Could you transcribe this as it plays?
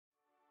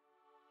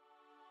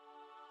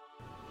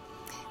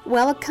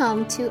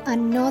Welcome to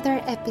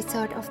another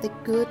episode of the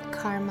Good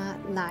Karma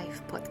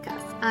Life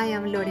podcast. I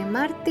am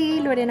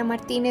Lorena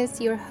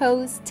Martinez, your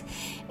host,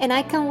 and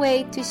I can't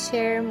wait to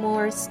share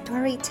more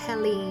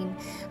storytelling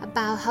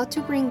about how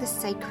to bring the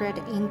sacred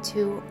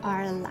into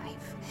our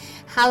life,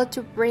 how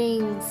to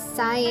bring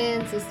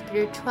science,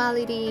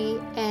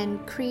 spirituality,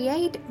 and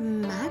create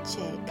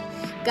magic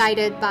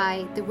guided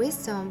by the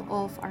wisdom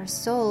of our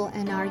soul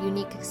and our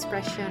unique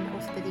expression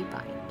of the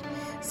divine.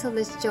 So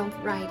let's jump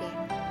right in.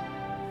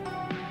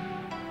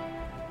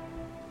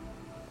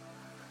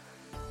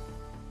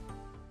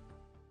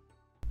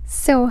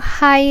 So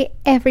hi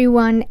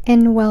everyone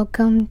and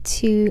welcome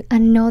to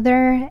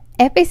another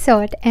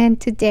episode, and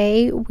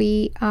today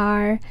we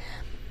are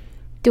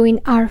doing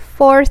our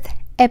fourth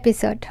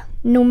episode,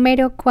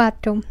 número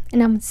 4,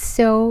 and I'm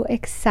so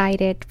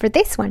excited for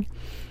this one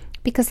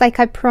because like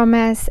I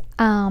promised,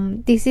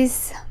 this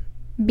is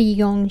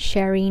beyond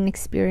sharing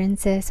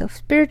experiences of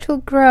spiritual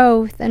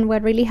growth and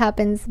what really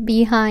happens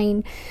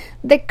behind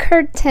the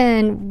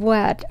curtain,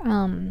 what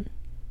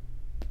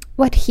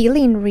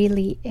healing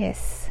really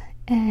is.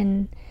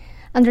 And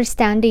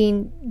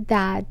understanding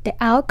that the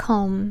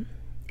outcome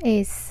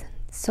is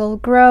soul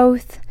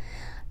growth,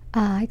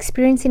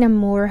 experiencing a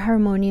more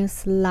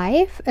harmonious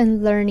life,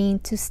 and learning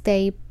to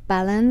stay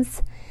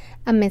balanced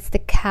amidst the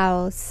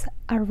chaos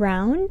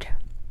around,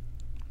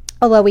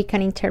 although we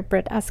can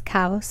interpret as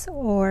chaos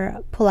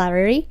or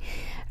polarity,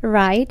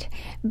 right?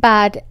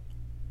 But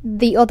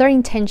the other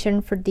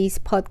intention for this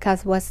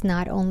podcast was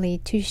not only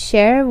to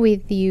share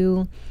with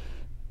you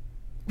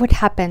what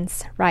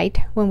happens, right,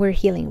 when we're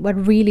healing, what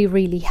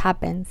really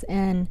happens,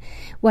 and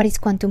what is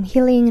quantum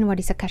healing, and what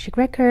is Akashic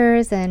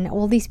records, and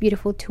all these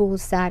beautiful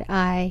tools that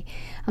I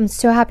am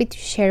so happy to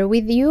share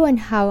with you, and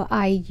how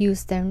I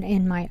use them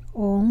in my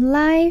own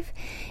life,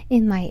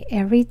 in my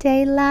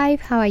everyday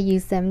life, how I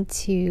use them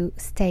to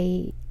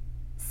stay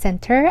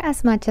centered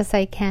as much as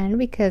I can,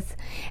 because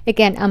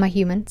again, I'm a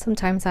human.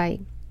 Sometimes I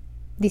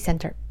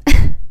decenter.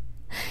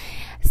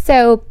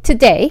 So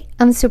today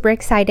I'm super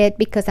excited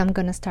because I'm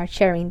going to start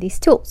sharing these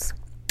tools.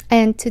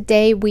 And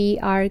today we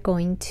are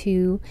going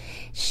to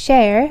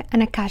share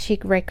an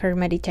Akashic record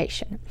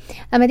meditation.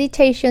 A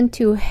meditation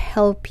to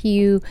help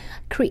you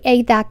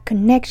create that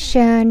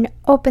connection,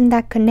 open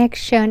that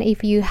connection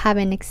if you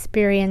haven't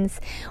experienced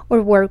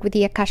or worked with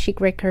the Akashic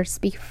records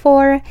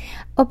before,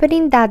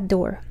 opening that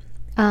door.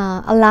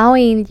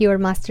 Allowing your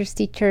master's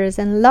teachers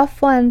and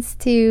loved ones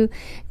to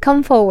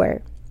come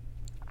forward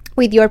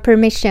with your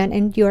permission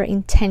and your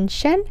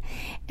intention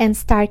and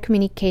start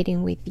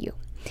communicating with you.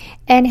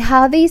 And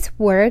how this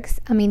works,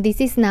 I mean,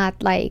 this is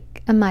not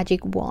like a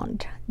magic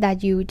wand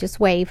that you just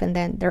wave and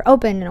then they're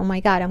open and oh my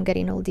God, I'm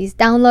getting all these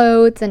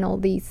downloads and all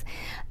these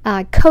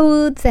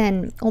codes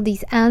and all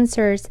these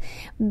answers,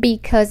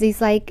 because it's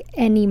like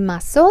any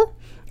muscle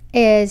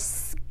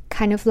is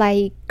kind of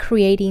like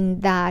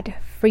creating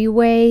that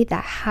freeway,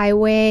 that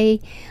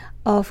highway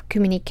of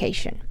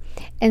communication.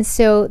 And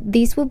so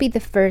this will be the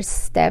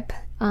first step.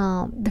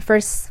 The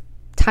first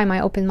time I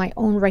opened my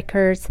own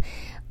records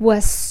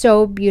was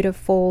so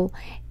beautiful,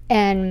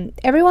 and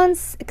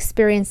everyone's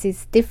experience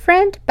is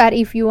different, but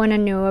if you want to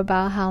know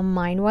about how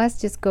mine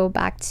was, just go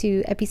back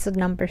to episode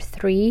number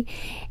 3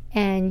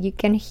 and you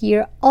can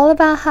hear all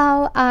about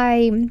how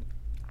I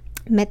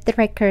met the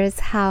records,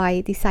 how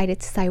I decided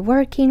to start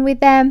working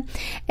with them,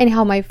 and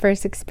how my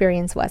first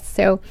experience was.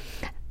 So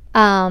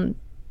I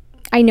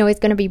know it's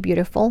going to be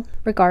beautiful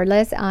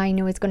regardless. I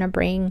know it's going to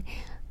bring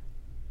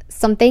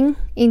something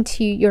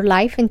into your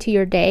life, into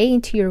your day,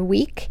 into your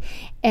week.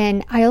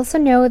 And I also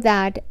know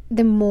that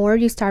the more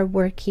you start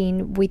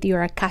working with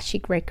your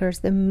Akashic records,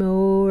 the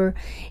more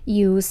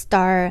you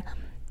start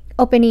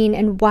opening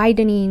and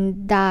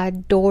widening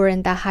that door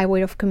and that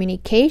highway of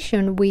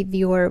communication with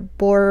your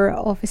board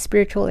of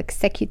spiritual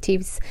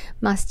executives,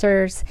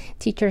 masters,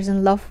 teachers,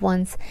 and loved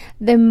ones,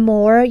 the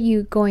more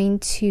you're going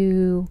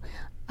to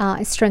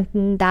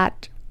strengthen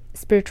that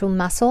spiritual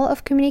muscle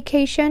of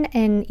communication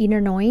and inner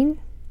knowing,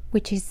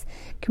 which is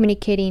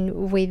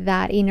communicating with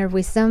that inner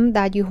wisdom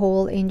that you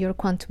hold in your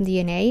quantum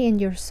DNA, in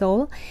your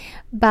soul.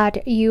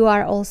 But you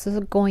are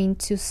also going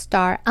to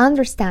start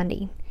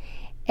understanding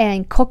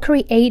and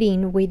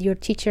co-creating with your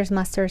teachers,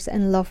 masters,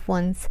 and loved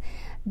ones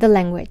the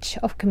language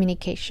of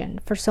communication.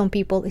 For some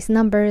people it's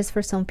numbers,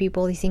 for some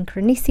people it's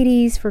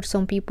synchronicities, for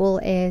some people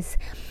it's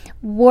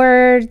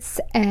words,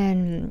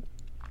 and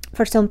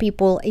for some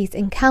people it's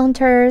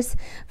encounters.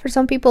 For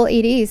some people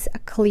it is a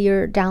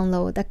clear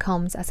download that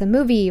comes as a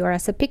movie or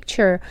as a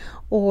picture,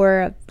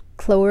 or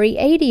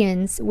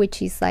clairaudience,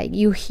 which is like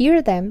you hear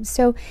them.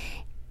 So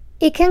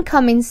it can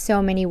come in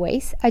so many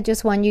ways. I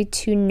just want you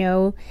to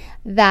know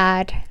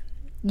that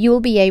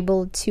you'll be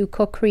able to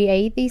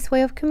co-create this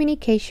way of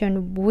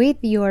communication with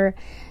your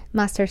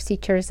master's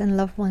teachers and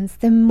loved ones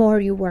the more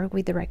you work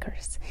with the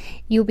records.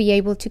 You'll be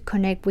able to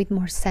connect with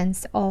more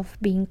sense of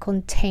being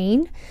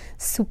contained,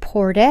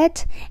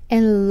 supported,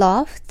 and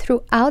loved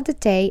throughout the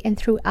day and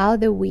throughout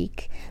the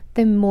week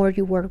the more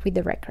you work with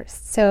the records.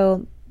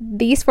 So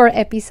this 4th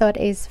episode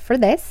is for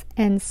this.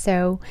 And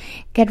so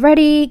get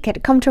ready,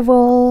 get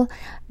comfortable,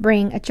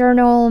 bring a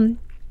journal,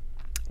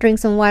 drink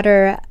some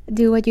water,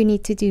 do what you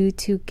need to do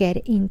to get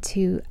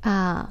into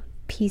a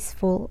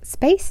peaceful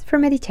space for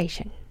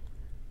meditation.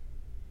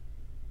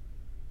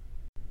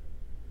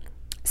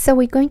 So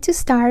we're going to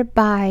start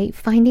by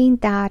finding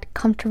that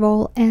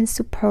comfortable and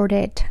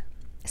supported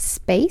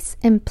space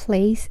and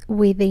place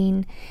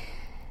within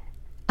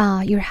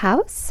your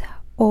house,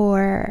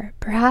 or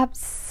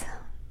perhaps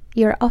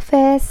your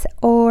office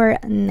or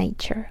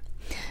nature.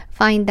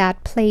 Find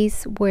that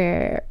place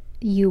where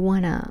you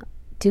want to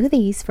do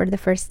these for the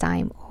first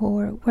time,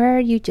 or where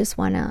you just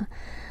want to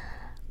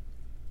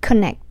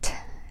connect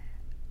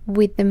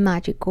with the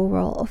magical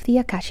world of the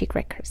Akashic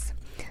records.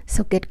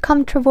 So get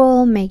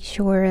comfortable, make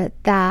sure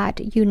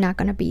that you're not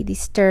going to be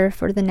disturbed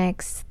for the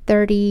next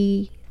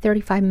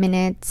 35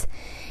 minutes.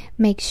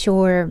 Make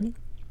sure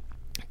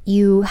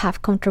you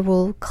have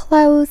comfortable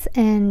clothes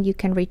and you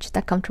can reach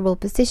that comfortable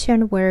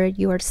position where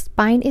your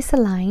spine is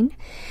aligned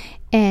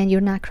and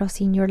you're not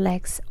crossing your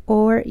legs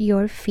or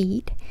your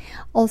feet.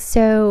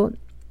 Also,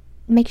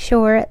 make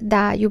sure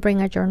that you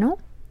bring a journal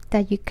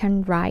that you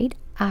can write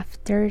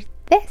after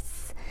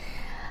this.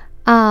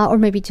 Or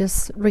maybe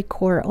just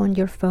record on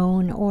your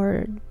phone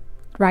or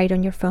write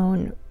on your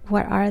phone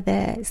what are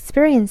the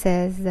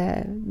experiences,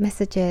 the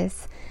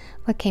messages,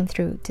 what came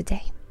through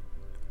today.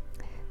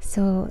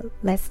 So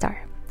let's start.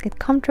 Get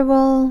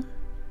comfortable.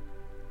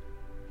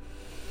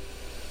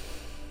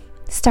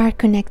 Start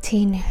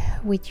connecting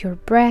with your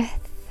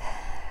breath.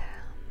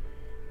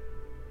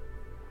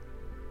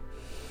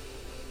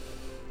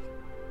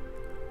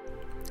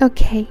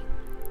 Okay,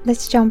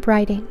 let's jump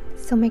right in.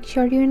 So make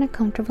sure you're in a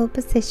comfortable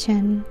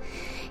position.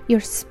 Your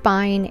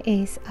spine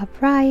is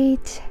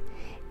upright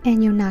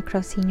and you're not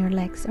crossing your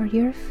legs or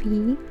your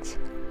feet.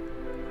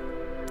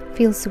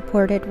 Feel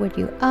supported where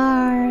you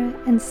are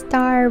and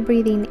start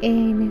breathing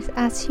in.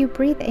 As you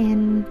breathe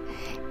in,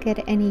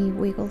 get any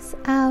wiggles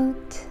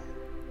out.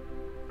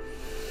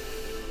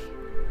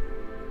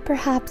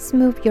 Perhaps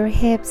move your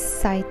hips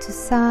side to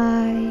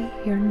side,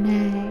 your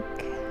neck.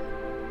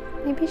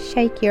 Maybe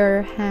shake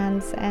your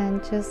hands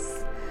and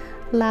just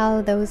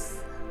allow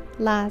those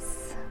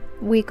last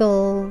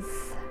wiggles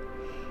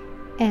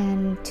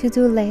and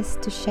to-do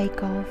list to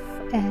shake off,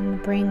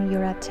 and bring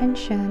your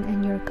attention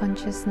and your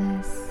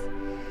consciousness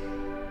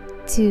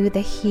to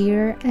the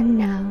here and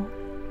now,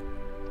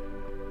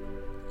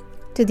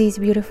 to this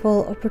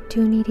beautiful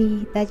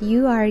opportunity that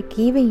you are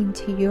giving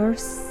to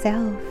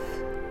yourself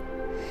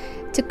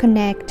to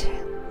connect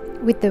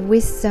with the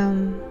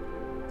wisdom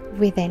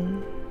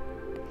within,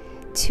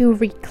 to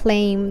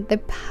reclaim the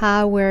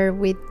power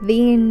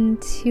within,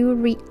 to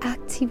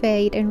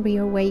reactivate and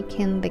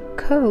reawaken the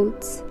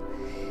codes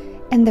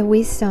and the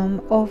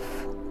wisdom of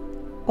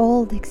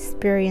all the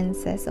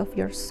experiences of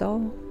your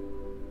soul.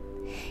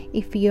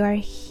 If you are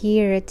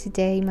here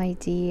today, my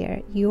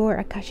dear, your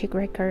Akashic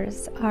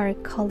records are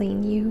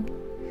calling you.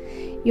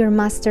 Your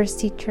masters,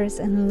 teachers,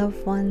 and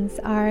loved ones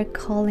are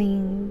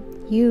calling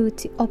you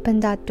to open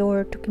that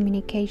door to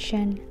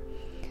communication,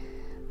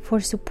 for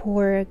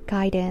support,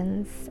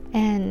 guidance,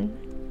 and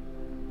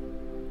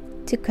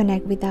to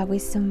connect with that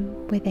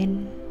wisdom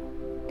within,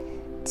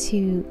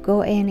 to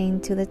go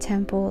into the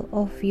temple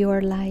of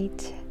your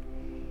light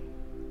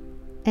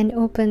and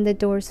open the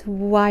doors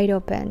wide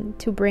open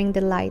to bring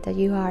the light that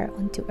you are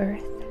onto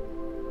earth.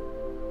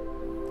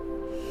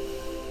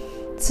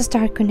 So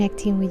start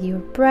connecting with your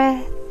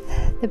breath,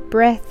 the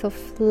breath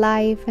of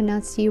life, and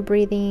as you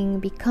breathing,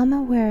 become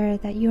aware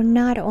that you're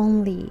not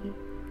only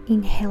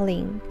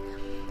inhaling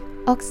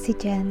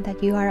oxygen,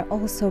 that you are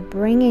also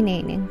bringing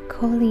in and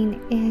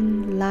calling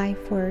in life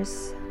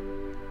force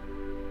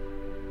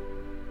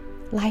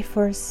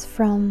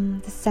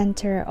from the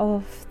center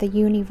of the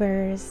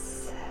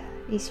universe.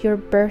 Is your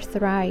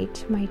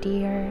birthright, my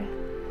dear,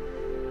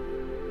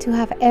 to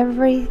have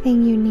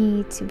everything you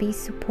need to be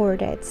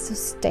supported,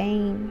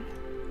 sustained,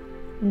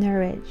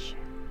 nourished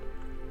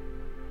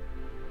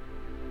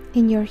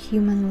in your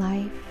human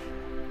life.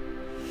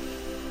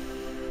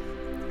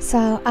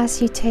 So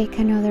as you take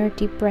another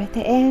deep breath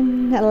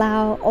in,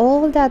 allow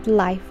all that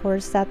life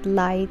force, that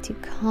light, to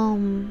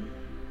come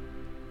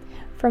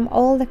from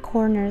all the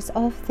corners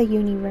of the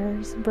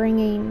universe,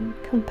 bringing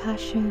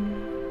compassion,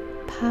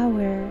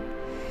 power,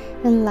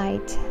 and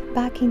light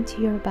back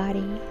into your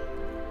body,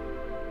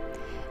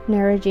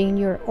 nourishing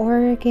your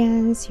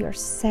organs, your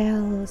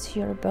cells,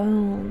 your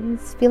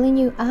bones, filling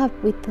you up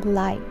with the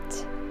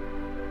light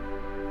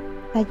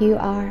that you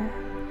are,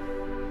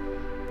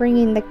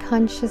 bringing the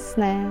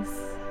consciousness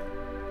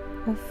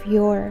of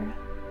your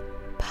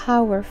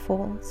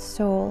powerful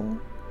soul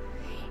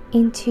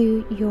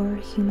into your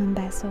human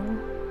vessel.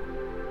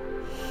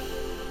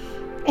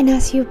 And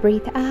as you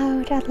breathe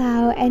out,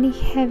 allow any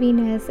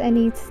heaviness,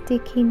 any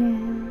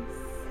stickiness,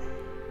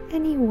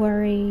 any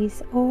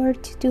worries or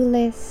to-do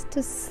lists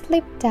to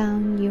slip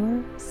down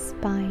your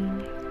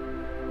spine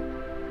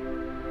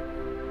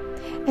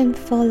and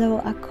follow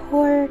a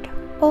cord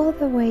all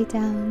the way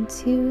down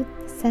to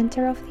the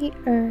center of the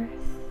earth,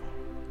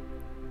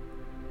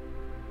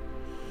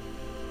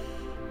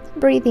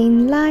 Breathe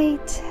in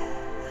light.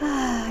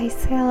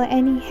 Exhale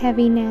any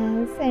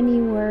heaviness, any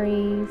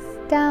worries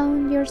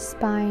down your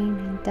spine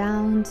and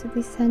down to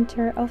the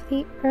center of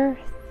the earth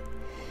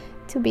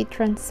to be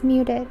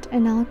transmuted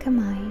and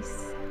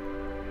alchemized.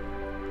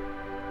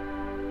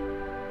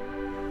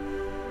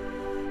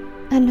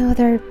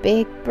 Another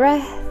big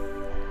breath,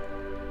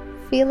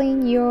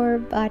 filling your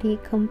body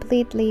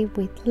completely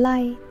with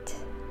light,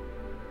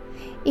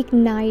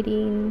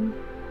 igniting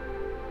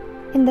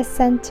in the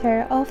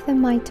center of the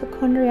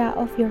mitochondria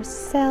of your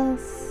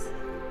cells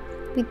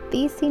with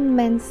this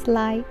immense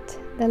light,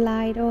 the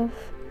light of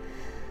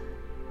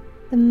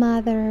the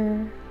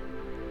Mother,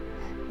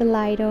 the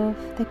light of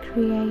the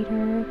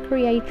Creator,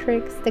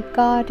 Creatrix, the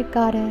God,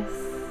 Goddess,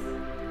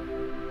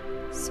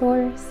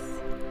 Source,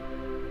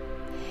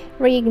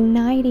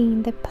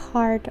 reigniting the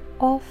part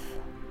of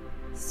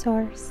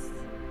Source,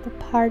 the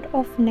part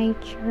of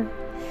nature,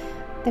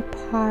 the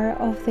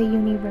part of the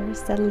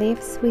universe that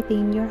lives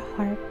within your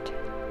heart.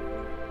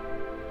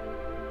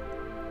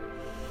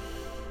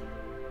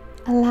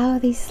 Allow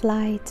this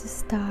light to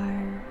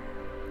start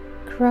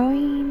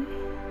growing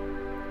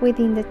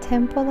within the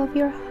temple of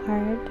your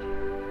heart.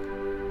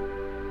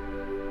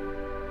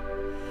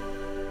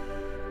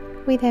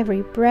 With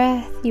every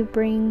breath, you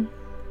bring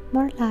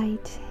more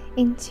light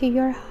into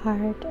your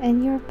heart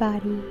and your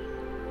body.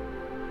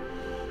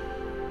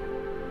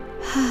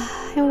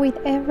 And with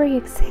every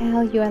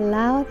exhale, you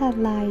allow that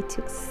light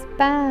to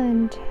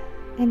expand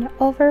and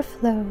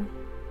overflow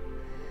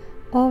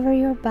over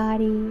your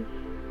body,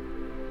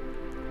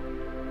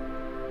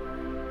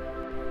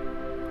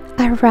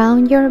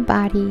 around your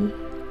body,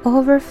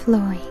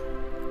 overflowing,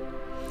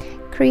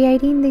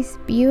 creating this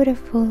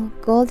beautiful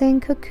golden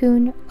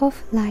cocoon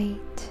of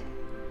light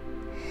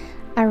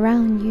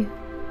around you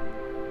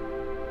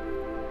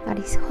that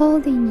is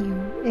holding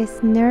you,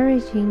 is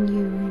nourishing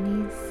you,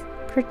 and is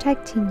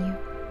protecting you.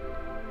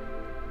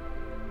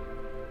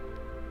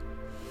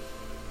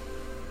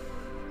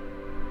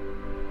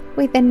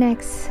 With the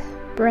next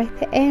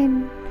breath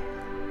in,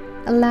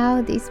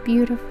 allow this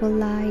beautiful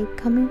light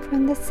coming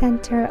from the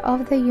center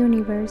of the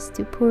universe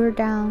to pour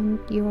down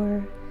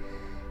your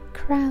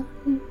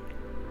crown,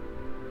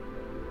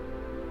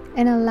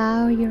 and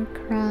allow your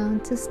crown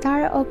to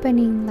start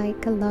opening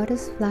like a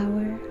lotus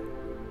flower.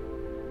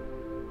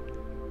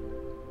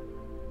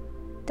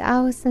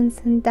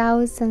 Thousands and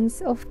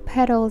thousands of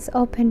petals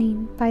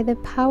opening by the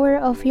power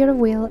of your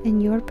will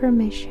and your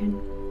permission,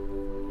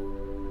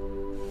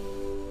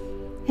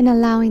 and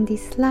allowing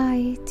this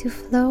light to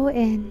flow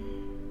in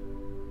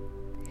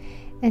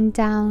and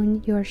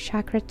down your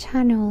chakra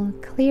channel,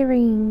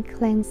 clearing,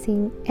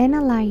 cleansing, and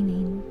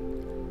aligning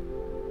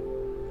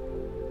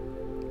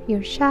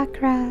your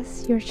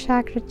chakras, your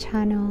chakra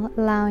channel,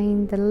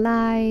 allowing the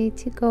light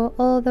to go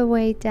all the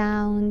way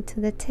down to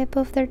the tip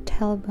of their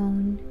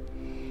tailbone,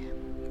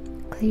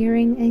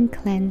 clearing and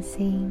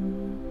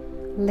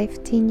cleansing,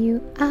 lifting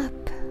you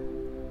up,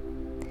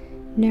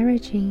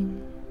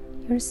 nourishing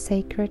your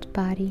sacred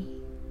body.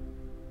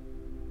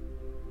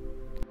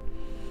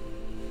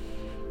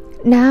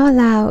 Now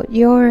allow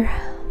your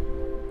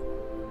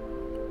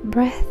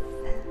breath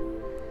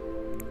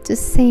to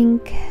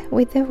sync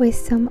with the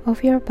wisdom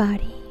of your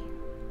body.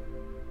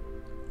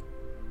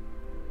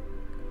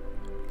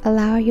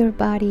 Allow your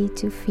body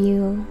to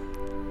feel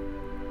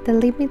the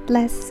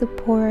limitless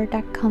support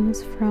that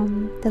comes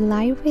from the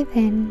light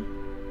within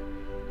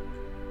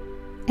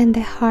and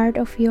the heart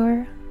of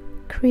your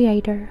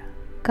Creator,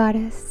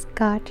 Goddess,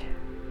 God,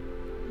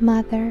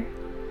 Mother,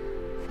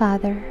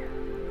 Father.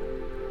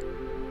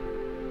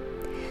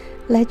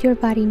 Let your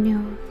body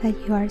know that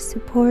you are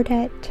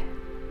supported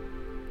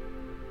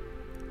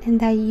and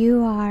that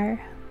you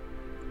are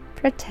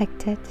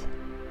protected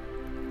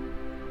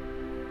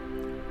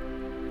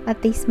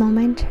at this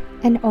moment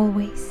and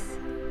always.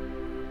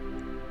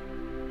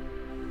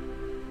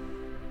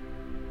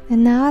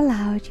 And now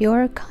allow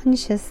your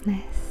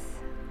consciousness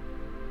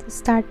to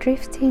start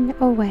drifting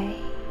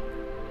away.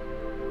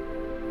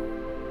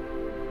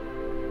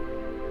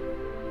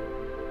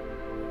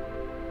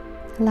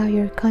 Allow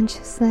your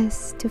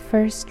consciousness to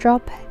first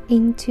drop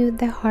into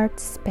the heart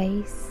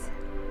space,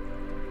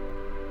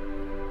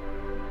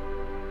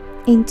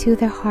 into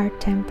the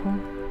heart temple,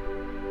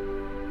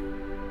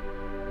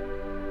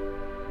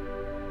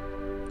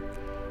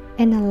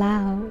 and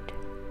allow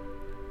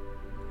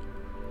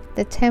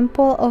the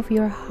temple of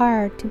your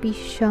heart to be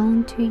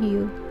shown to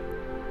you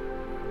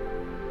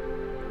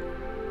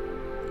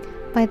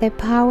by the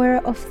power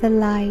of the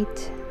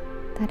light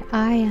that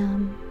I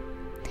am.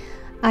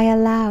 I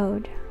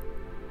allowed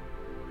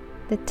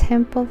the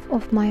temple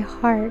of my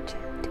heart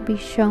to be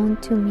shown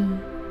to me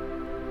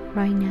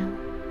right now.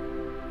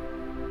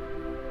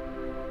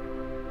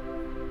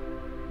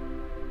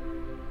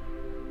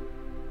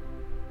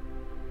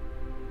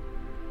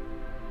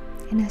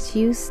 And as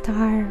you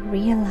start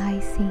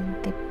realizing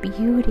the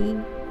beauty,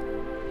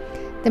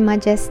 the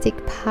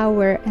majestic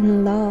power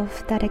and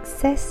love that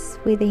exists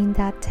within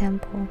that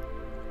temple,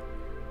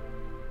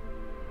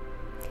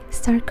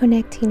 start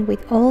connecting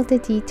with all the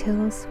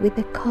details, with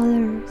the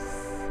colors,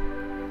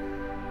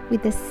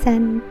 with the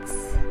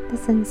scents, the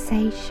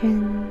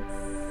sensations,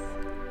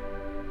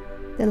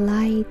 the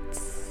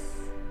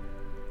lights,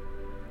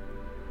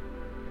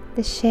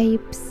 the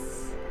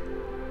shapes,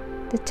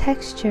 the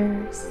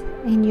textures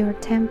in your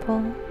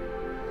temple,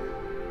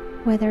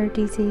 whether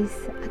this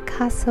is a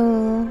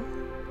castle,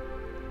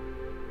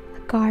 a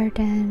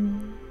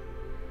garden,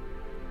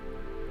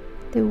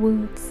 the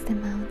woods, the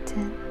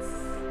mountains,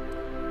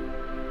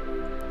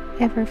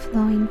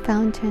 ever-flowing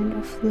fountain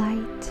of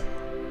light.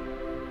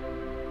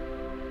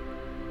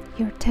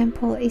 Your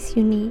temple is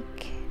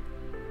unique,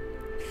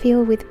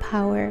 filled with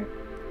power,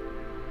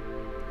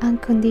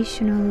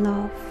 unconditional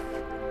love,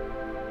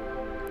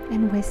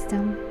 and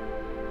wisdom.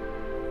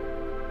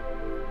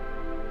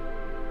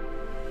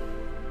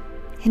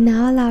 And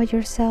now allow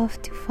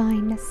yourself to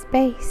find a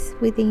space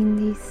within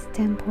this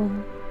temple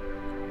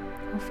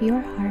of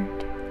your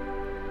heart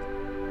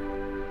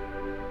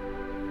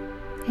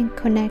and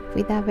connect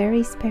with a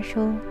very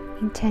special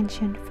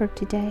intention for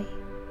today,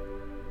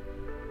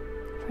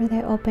 for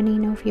the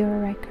opening of your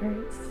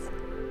records.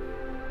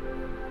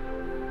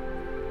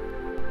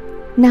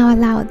 Now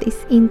allow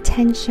this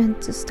intention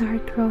to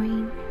start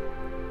growing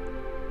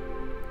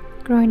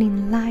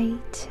in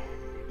light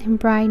and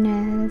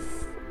brightness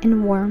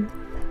and warmth.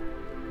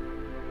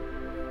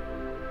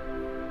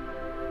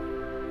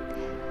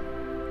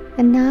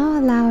 And now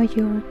allow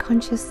your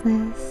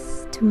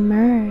consciousness to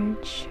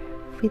merge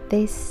with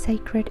this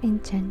sacred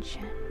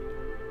intention,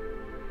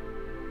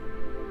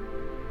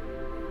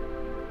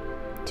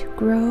 to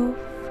grow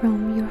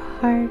from your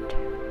heart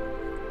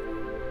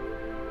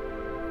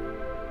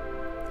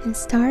and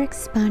start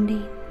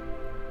expanding.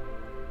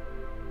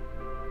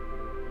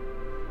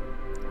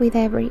 With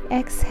every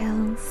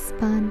exhale,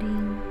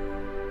 expanding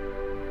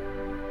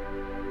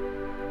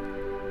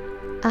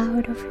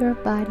out of your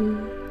body,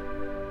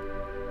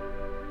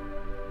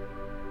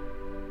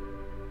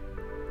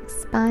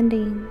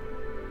 expanding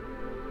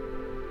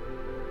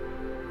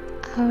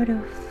out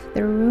of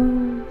the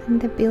room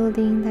and the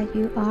building that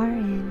you are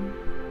in.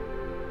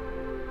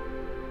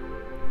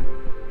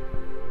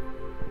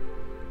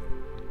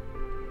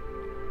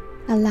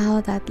 Allow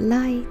that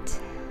light,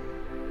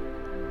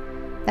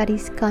 that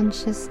is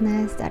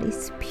consciousness, that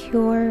is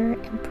pure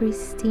and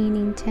pristine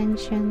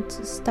intention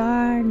to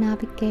start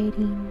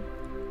navigating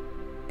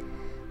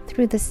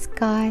through the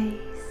skies,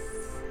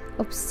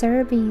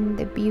 observing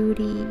the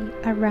beauty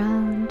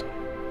around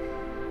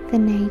the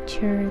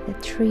nature, the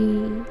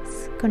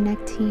trees,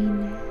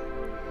 connecting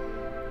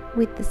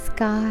with the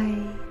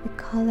sky, the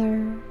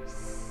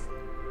colors,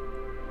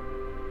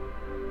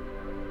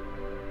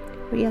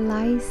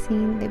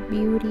 realizing the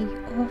beauty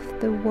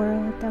of the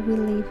world that we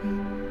live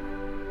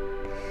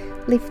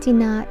in,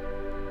 lifting up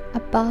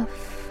above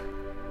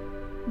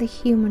the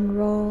human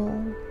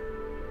role,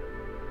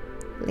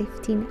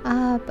 lifting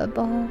up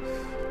above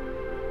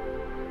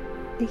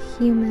the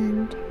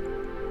human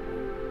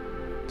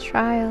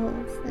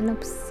trials and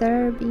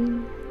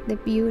observing the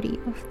beauty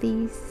of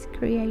this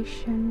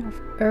creation of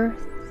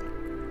earth,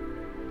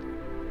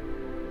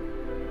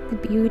 the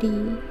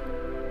beauty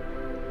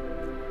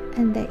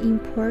and the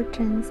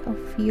importance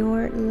of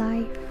your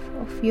life,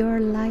 of your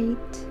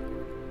light,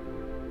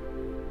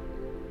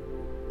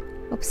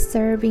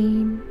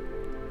 observing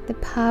the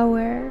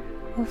power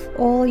of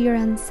all your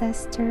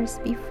ancestors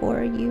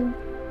before you,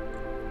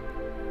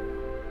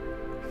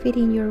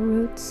 feeding your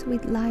roots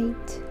with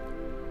light,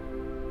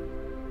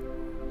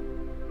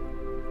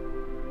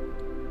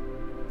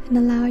 and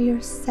allow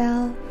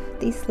yourself,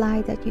 this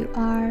light that you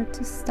are,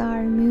 to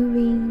start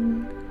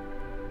moving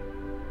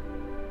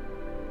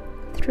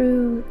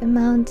through the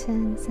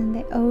mountains and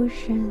the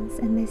oceans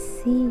and the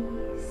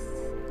seas.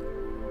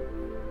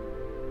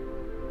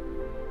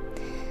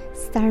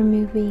 Start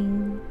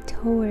moving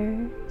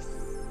towards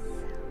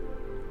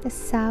the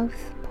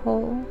South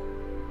Pole,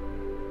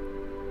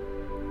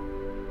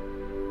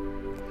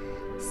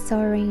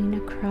 soaring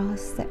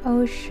across the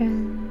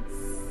oceans,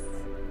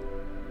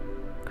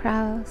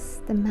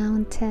 across the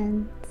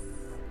mountains,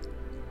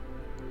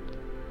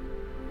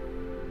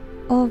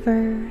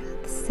 over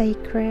the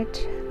sacred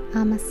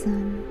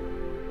Amazon,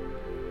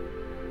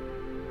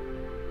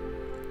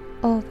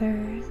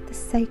 over the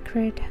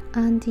sacred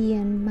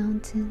Andean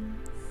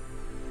mountains,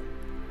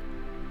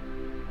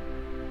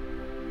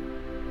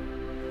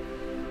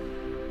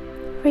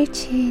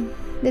 reaching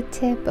the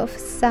tip of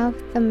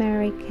South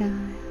America,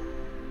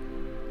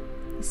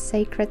 the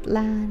sacred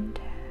land,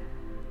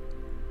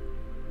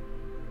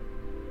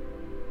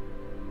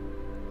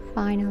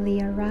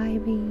 finally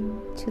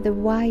arriving to the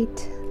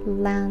white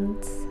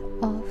lands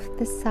of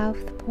the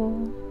South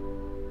Pole,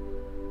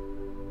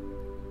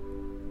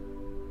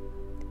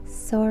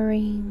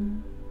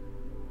 soaring,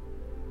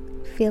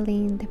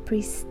 feeling the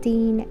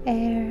pristine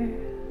air,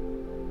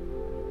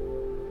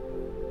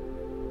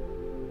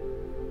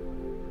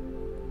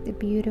 the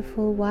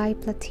beautiful white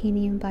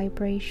platinum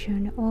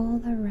vibration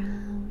all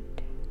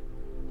around,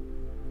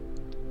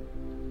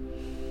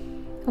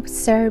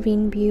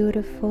 observing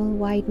beautiful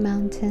white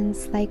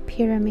mountains like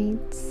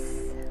pyramids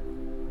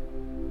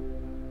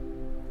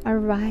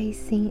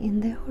arising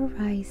in the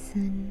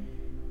horizon.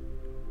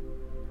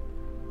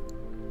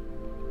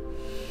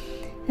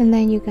 And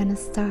then you're gonna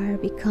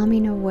start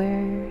becoming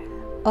aware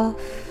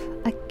of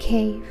a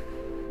cave,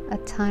 a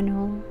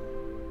tunnel,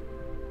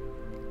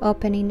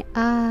 opening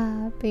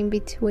up in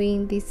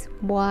between these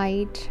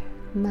white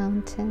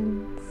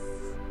mountains.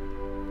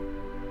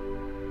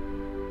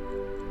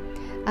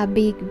 A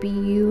big,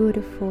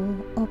 beautiful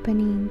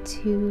opening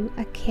to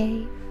a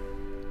cave.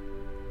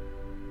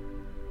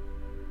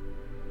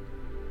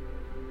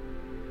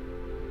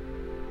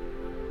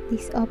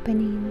 This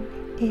opening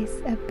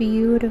is a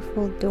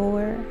beautiful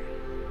door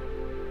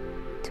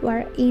to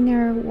our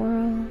inner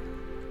world,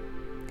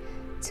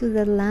 to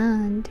the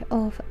land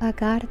of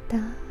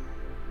Agartha,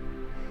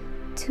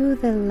 to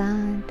the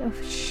land of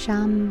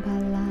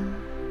Shambhala,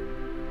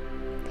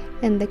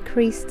 and the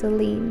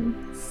crystalline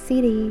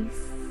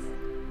cities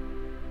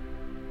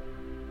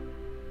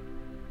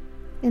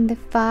in the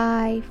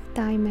 5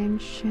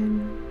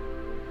 dimension,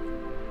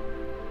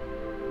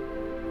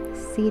 the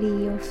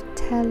city of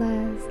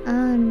Telas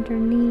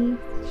underneath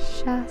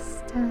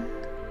Shasta,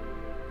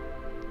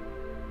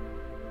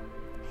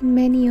 and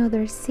many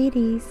other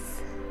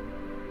cities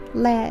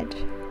led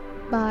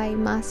by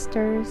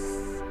masters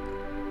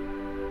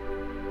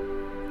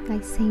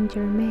like Saint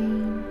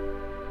Germain,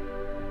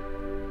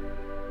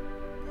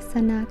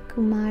 Sanat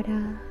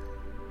Kumara,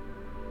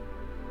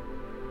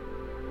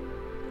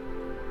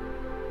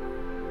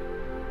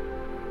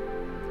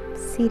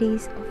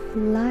 cities of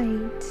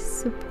light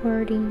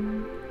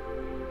supporting,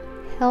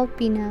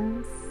 helping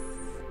us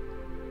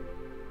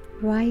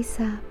rise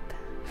up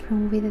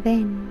from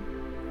within,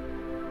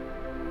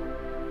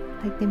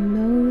 like the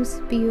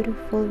most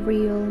beautiful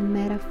real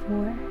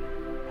metaphor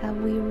that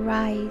we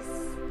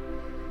rise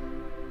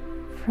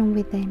from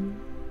within.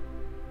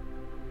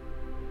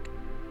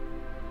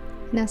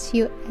 And as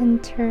you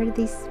enter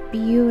this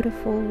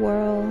beautiful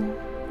world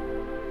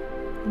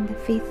in the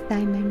 5th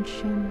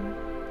dimension,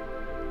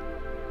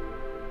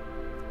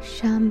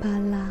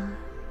 Shambhala,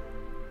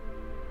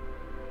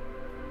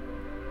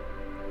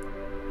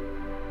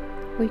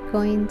 we're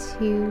going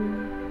to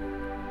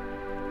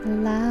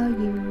allow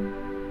you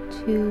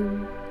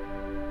to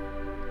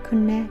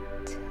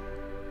connect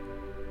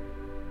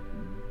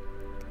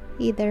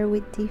either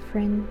with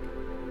different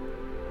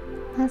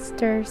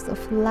masters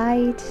of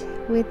light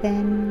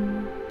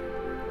within,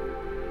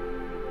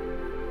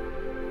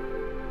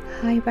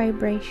 high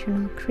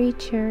vibrational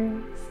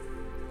creatures.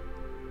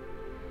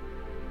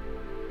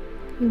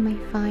 You may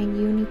find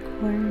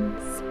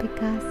unicorns,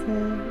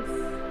 Pegasus,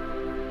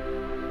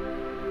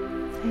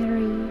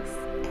 fairies,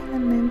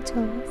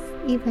 elementals,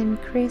 even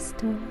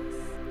crystals,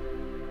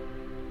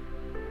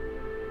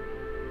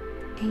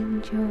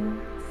 angels.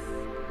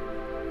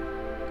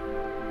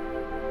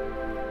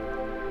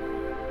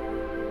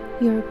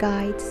 Your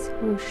guides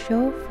will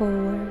show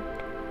forward.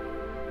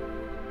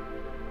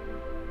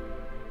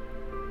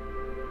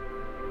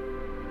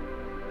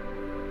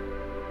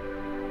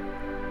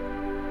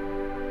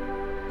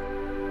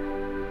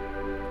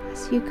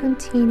 As you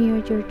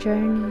continue your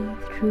journey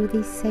through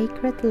this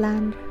sacred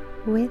land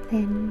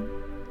within,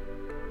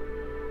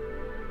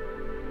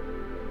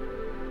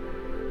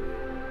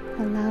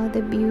 allow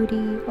the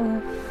beauty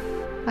of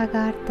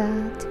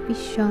Agartha to be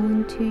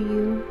shown to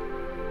you.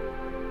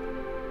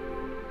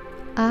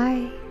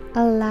 I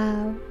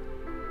allow,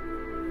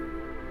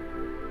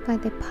 by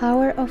the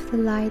power of the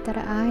light that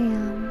I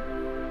am,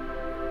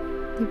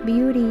 the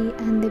beauty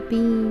and the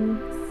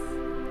beings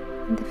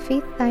in the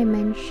 5th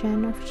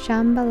dimension of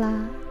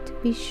Shambhala to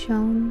be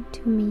shown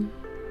to me.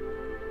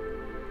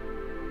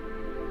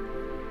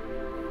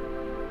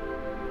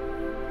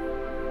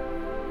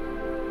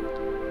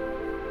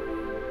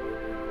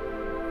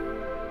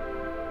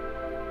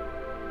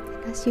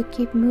 And as you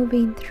keep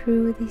moving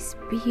through this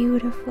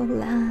beautiful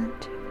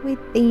land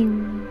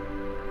within,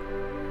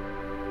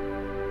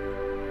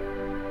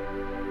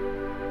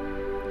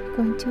 you're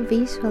going to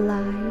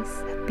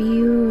visualize a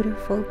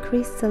beautiful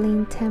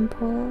crystalline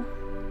temple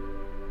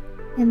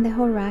in the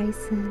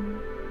horizon.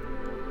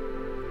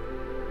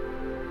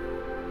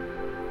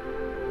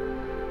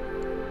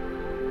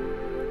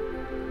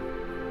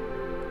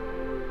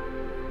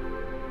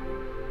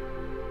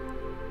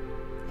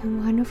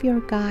 And one of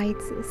your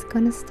guides is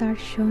going to start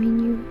showing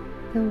you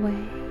the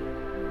way.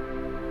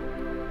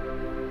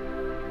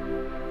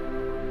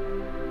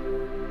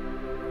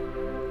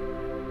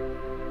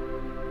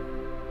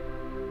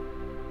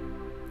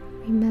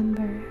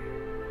 Remember,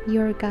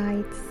 your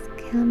guides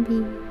can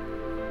be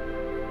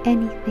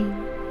anything,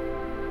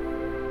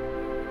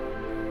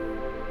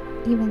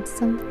 even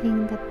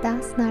something that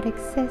does not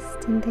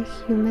exist in the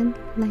human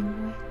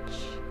language.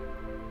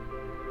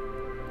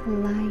 A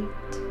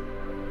light,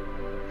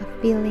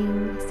 a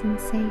feeling, a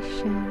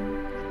sensation,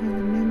 an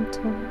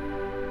elemental,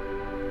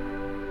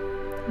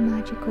 a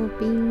magical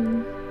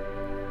being,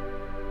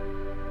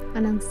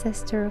 an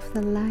ancestor of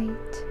the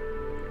light.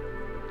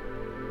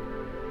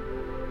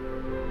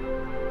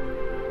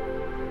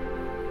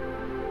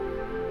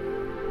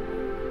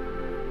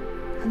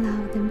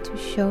 Allow them to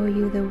show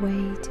you the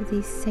way to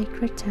this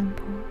sacred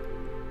temple.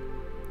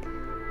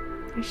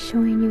 They're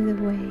showing you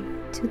the way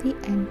to the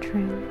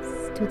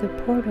entrance, to the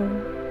portal,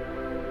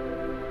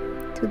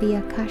 to the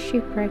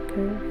Akashic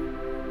record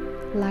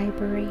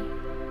library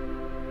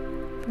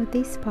for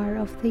this part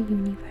of the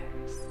universe.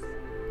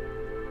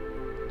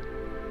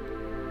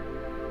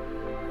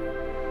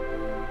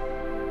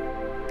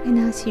 And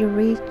as you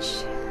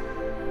reach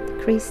the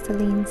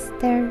crystalline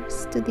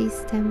stairs to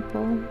this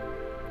temple,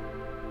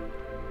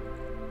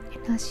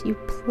 and as you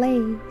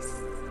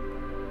place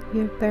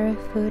your bare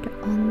foot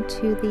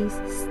onto these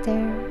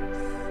stairs,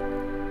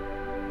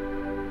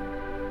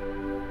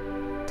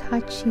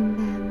 touching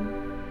them,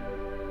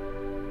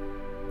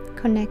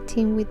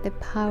 connecting with the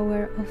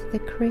power of the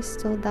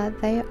crystal that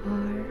they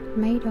are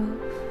made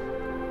of.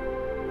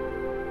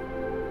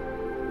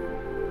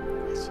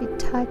 As you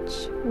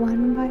touch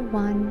one by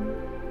one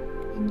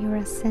in your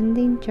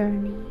ascending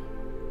journey,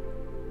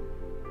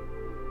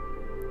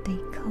 they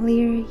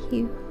clear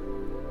you,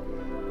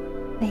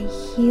 they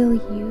heal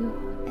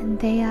you, and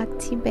they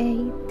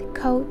activate the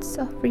codes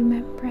of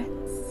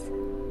remembrance,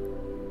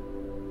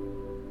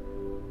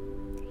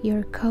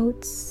 your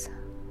codes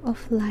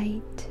of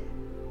light.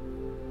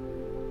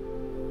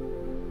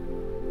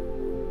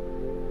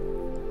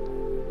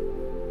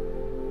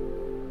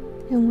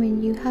 And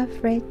when you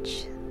have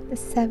reached the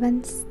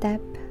 7th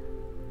step,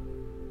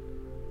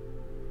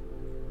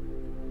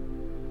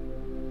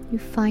 you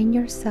find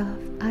yourself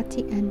at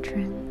the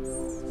entrance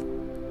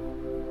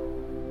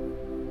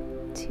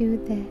to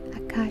the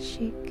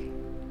Akashic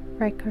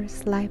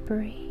Records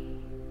Library.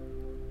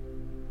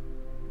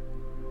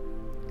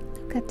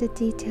 Look at the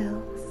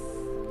details.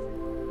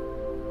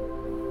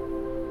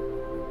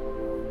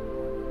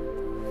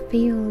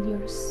 Feel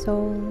your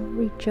soul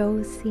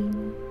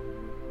rejoicing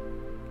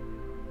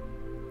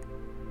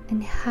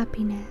and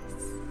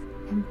happiness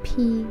and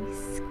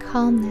peace,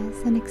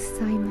 calmness and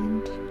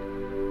excitement.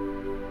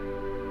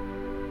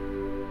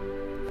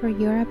 For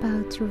you're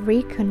about to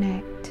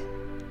reconnect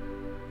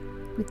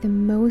with the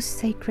most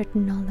sacred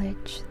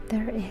knowledge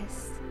there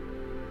is.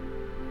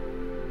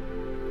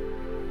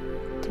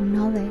 The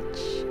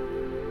knowledge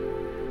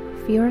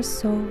of your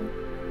soul,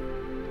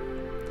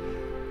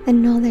 the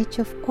knowledge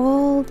of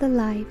all the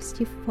lives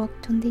you've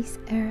walked on this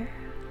earth,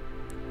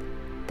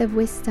 the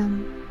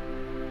wisdom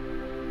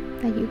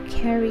that you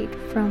carried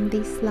from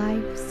these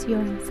lives, your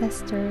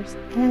ancestors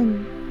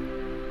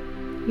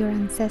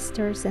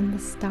and the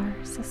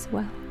stars as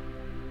well.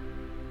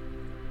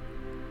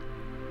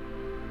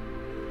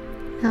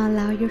 Now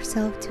allow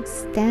yourself to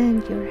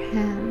extend your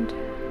hand,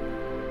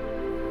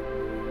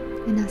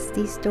 and as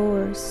these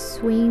doors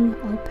swing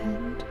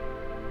open,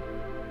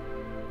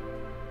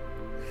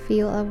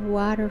 feel a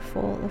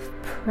waterfall of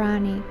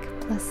pranic,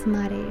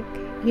 plasmatic,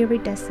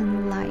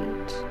 iridescent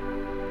light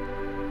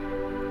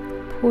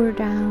pour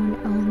down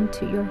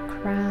onto your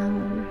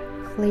crown,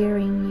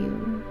 clearing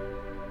you,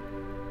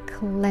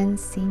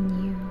 cleansing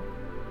you,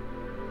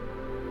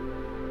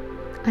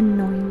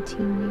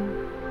 anointing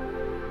you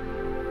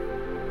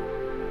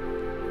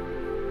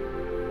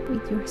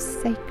with your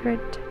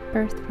sacred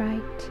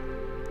birthright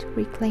to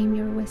reclaim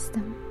your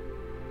wisdom.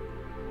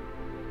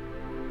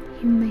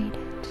 You made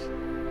it.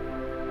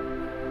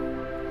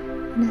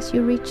 And as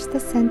you reach the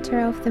center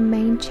of the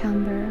main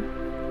chamber,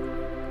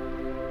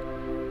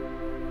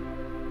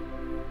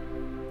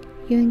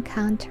 you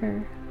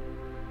encounter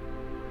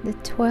the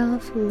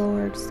 12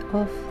 lords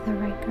of the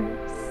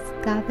records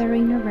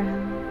gathering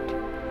around,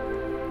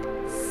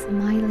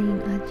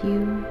 smiling at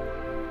you.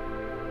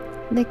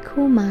 The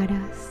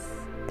Kumaras,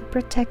 the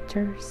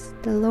protectors,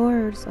 the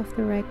lords of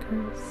the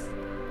records,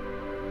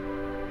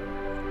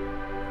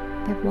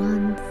 the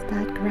ones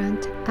that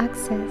grant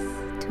access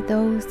to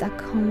those that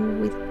come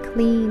with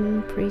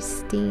clean,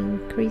 pristine,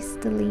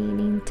 crystalline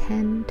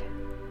intent.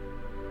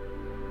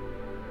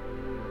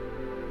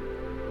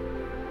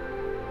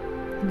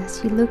 And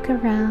as you look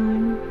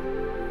around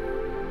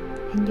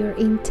and your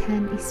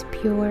intent is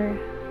pure,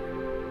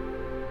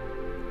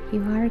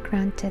 you are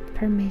granted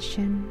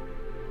permission,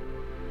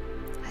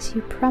 as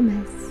you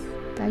promise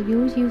that you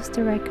will use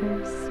the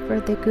records for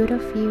the good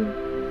of you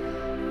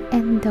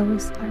and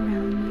those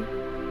around you.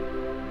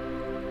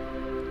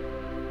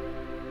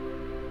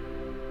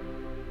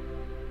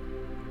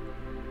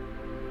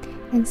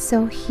 And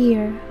so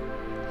here,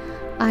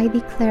 I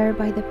declare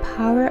by the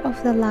power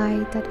of the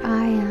light that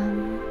I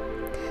am,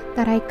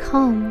 that I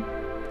come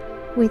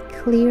with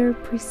clear,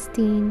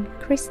 pristine,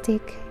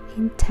 Christic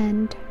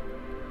intent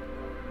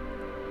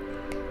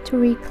to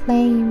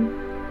reclaim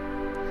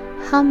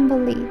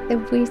humbly the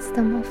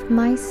wisdom of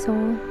my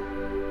soul,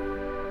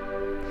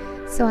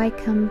 so I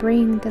can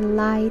bring the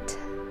light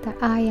that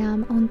I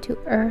am onto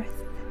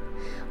earth,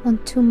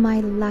 onto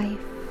my life,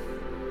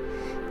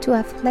 to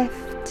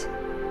uplift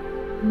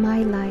my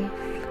life,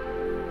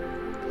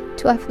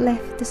 to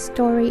uplift the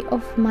story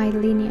of my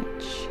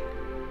lineage,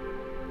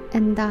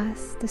 and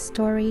thus the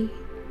story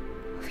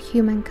of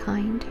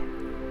humankind.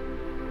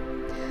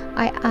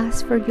 I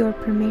ask for your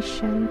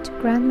permission to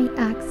grant me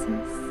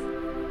access.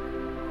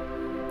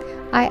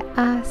 I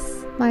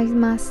ask my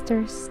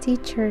masters,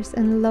 teachers,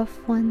 and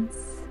loved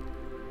ones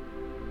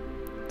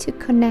to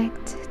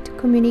connect, to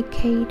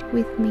communicate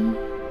with me.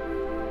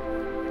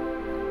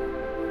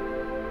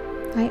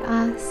 I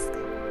ask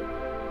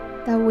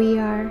that we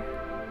are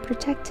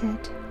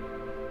protected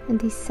in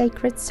this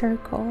sacred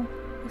circle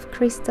of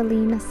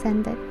crystalline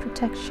ascended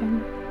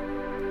protection,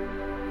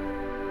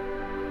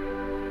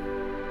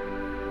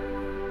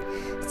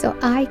 so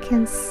I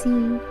can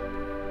see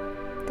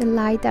the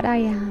light that I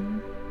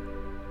am,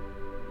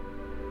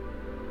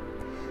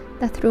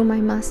 that through my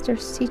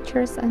masters,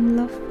 teachers, and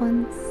loved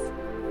ones,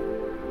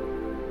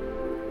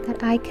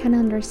 that I can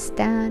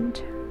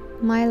understand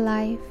my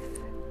life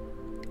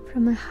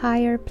from a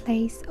higher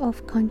place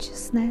of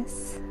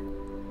consciousness,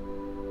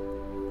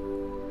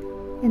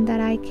 and that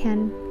I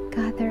can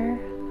gather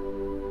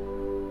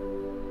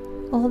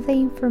all the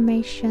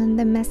information,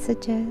 the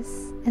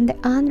messages, and the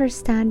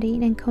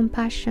understanding and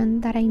compassion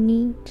that I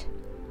need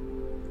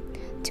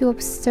to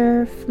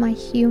observe my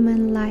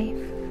human life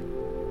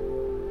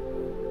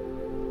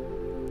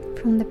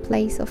from the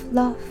place of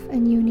love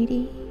and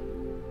unity.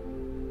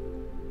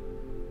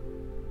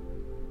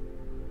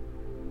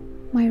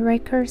 My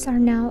records are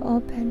now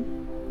open.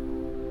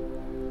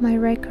 My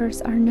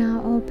records are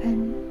now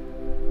open.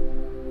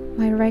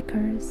 My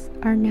records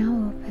are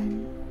now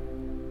open.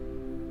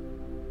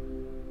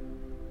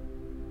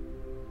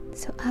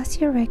 So as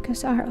your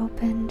records are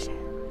opened,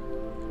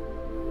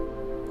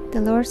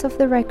 the lords of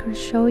the records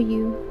show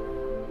you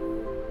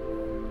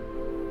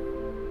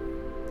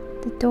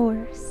the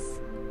doors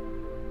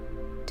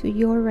to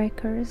your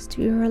records,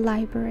 to your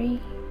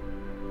library.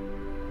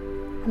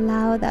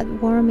 Allow that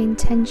warm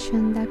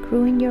intention that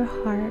grew in your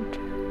heart,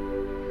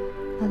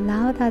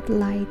 allow that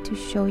light to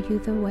show you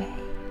the way.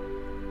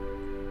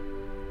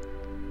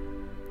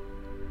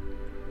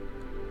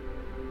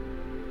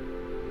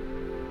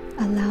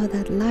 Allow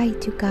that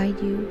light to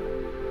guide you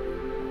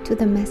to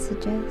the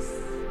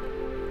messages,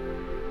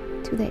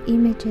 to the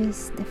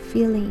images, the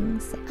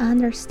feelings, the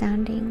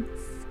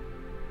understandings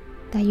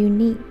that you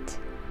need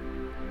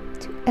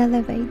to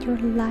elevate your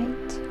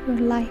light, your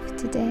life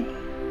today,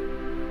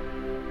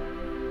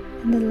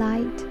 and the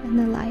light and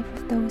the life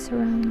of those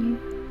around you,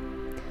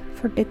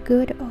 for the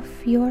good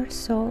of your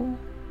soul,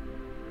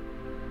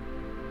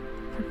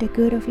 for the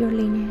good of your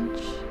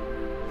lineage,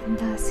 and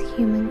thus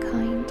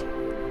humankind.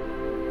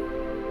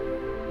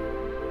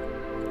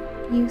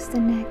 Use the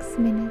next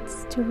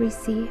minutes to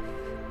receive.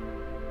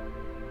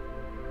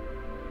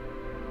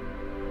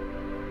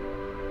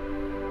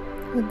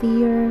 Oh,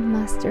 dear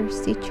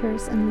masters,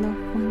 teachers, and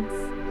loved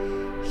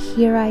ones,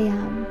 here I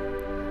am.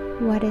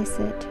 What is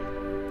it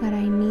that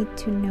I need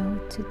to know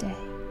today?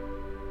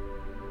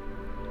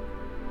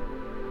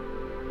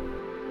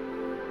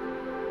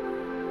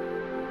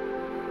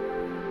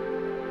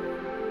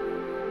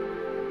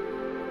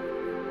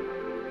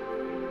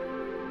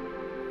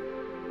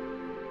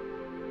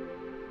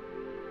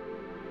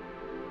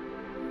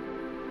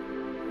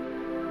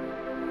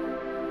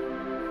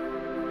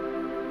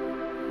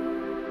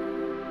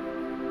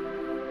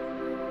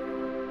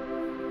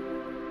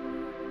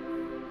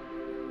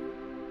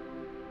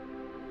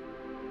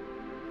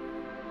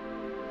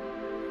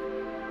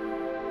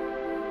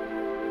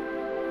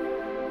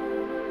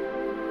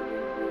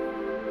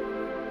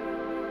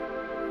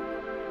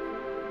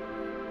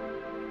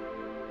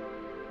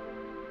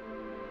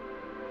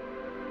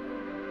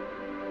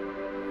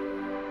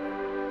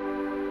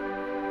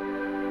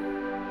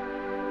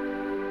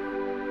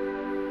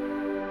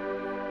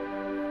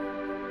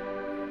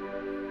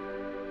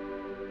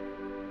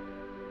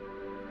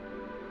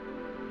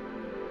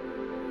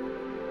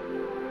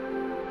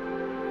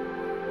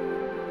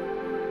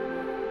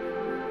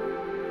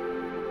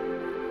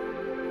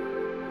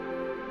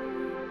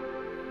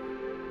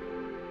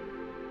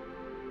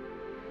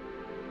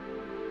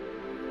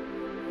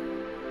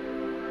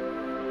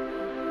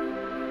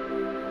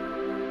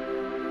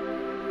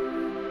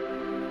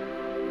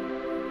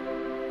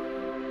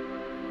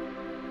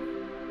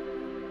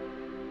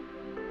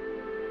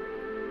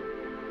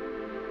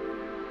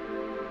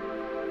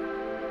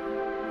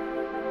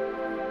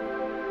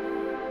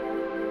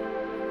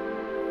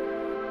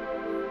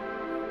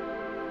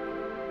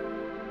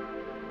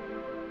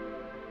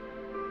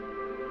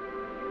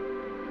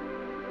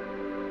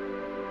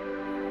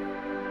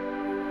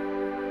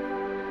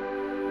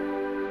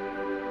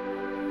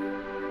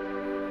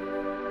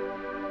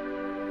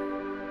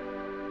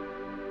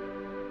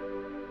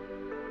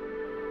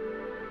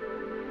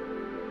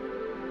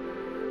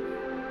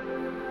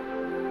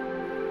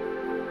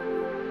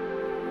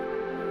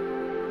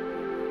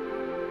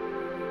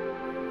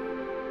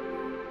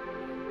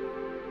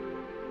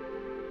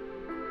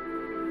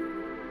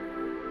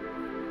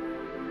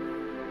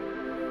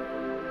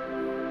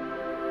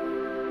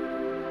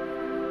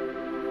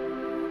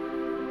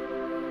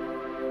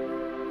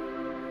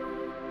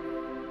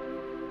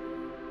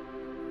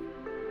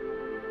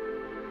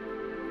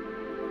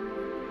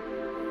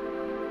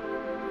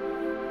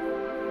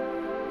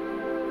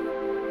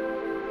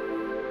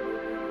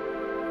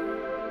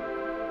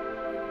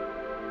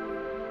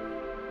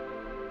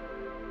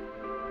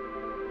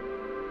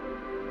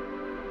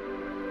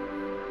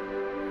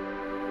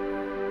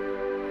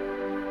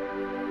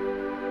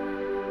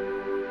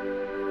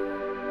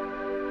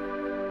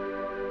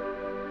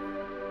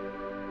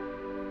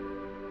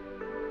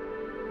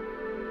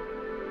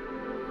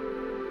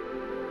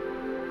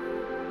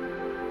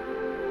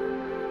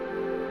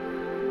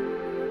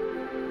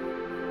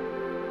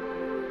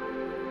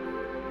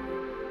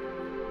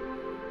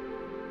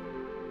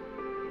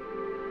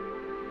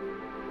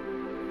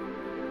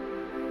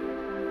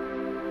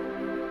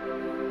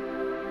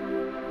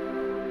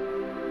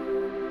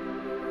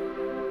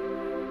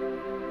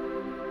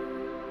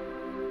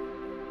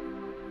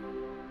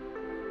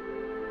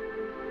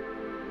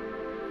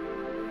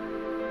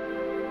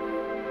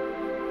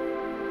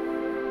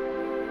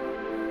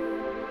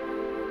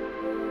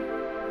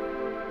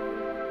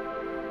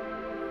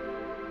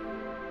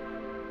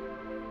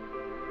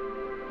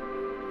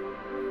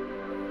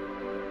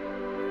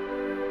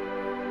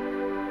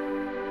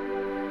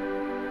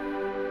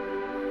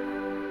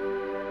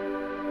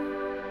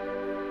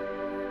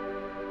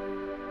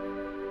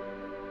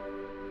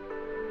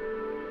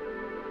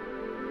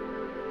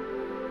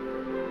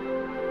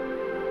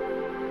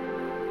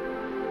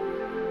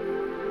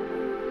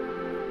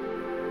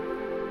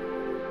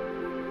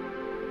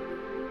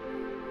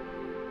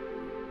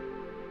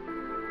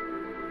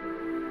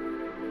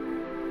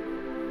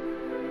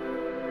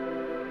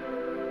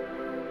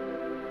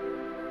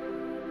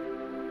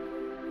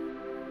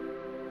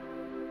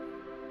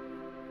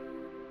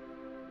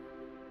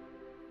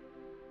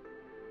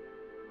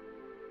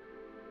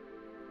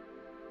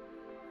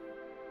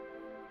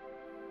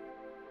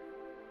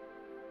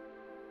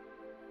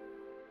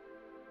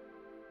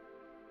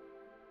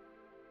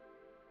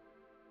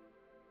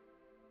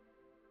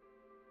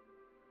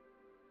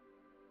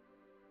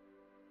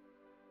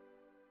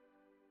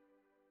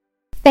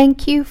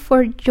 Thank you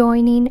for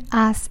joining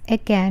us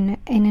again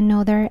in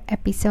another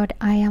episode.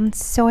 I am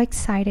so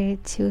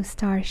excited to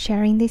start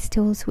sharing these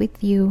tools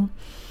with you.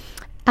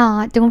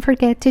 Don't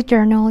forget to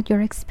journal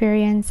your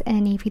experience,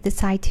 and if you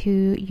decide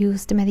to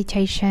use the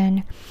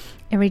meditation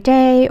every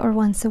day or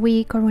once a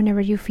week or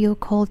whenever you feel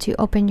called to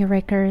open your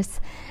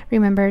records,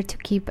 remember to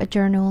keep a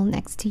journal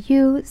next to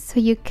you so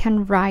you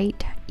can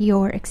write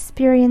your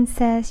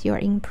experiences, your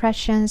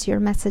impressions, your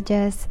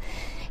messages,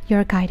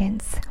 your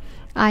guidance.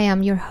 I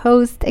am your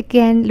host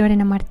again,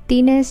 Lorena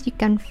Martinez. You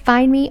can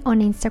find me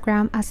on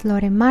Instagram as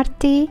Lore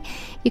Marti.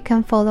 You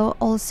can follow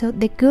also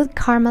The Good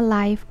Karma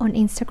Life on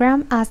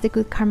Instagram as The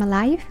Good Karma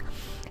Life.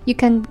 You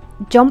can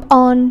jump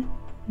on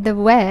the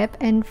web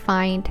and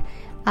find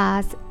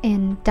us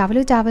in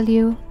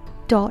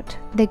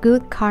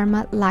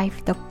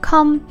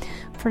www.thegoodkarmalife.com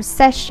for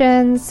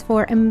sessions,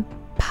 for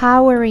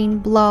empowering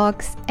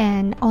blogs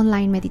and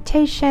online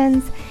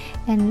meditations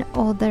and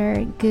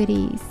other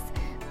goodies.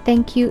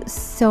 Thank you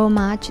so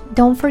much.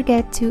 Don't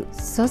forget to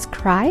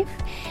subscribe.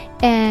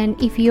 And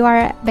if you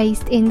are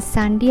based in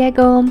San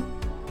Diego,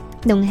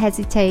 don't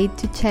hesitate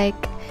to check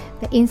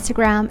the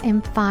Instagram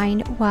and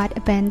find what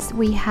events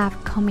we have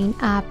coming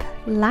up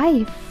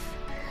live.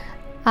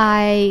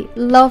 I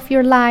love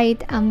your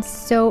light. I'm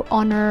so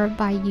honored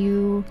by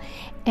you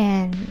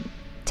and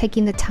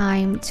taking the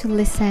time to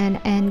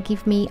listen and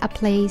give me a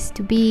place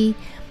to be.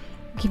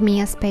 Give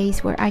me a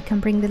space where I can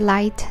bring the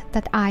light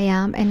that I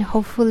am and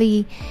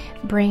hopefully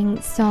bring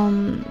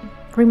some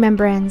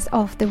remembrance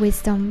of the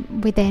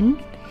wisdom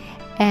within.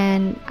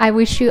 And I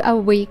wish you a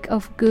week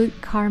of good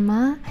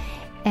karma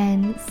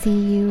and see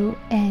you,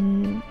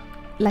 and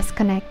let's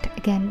connect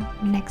again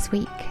next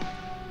week.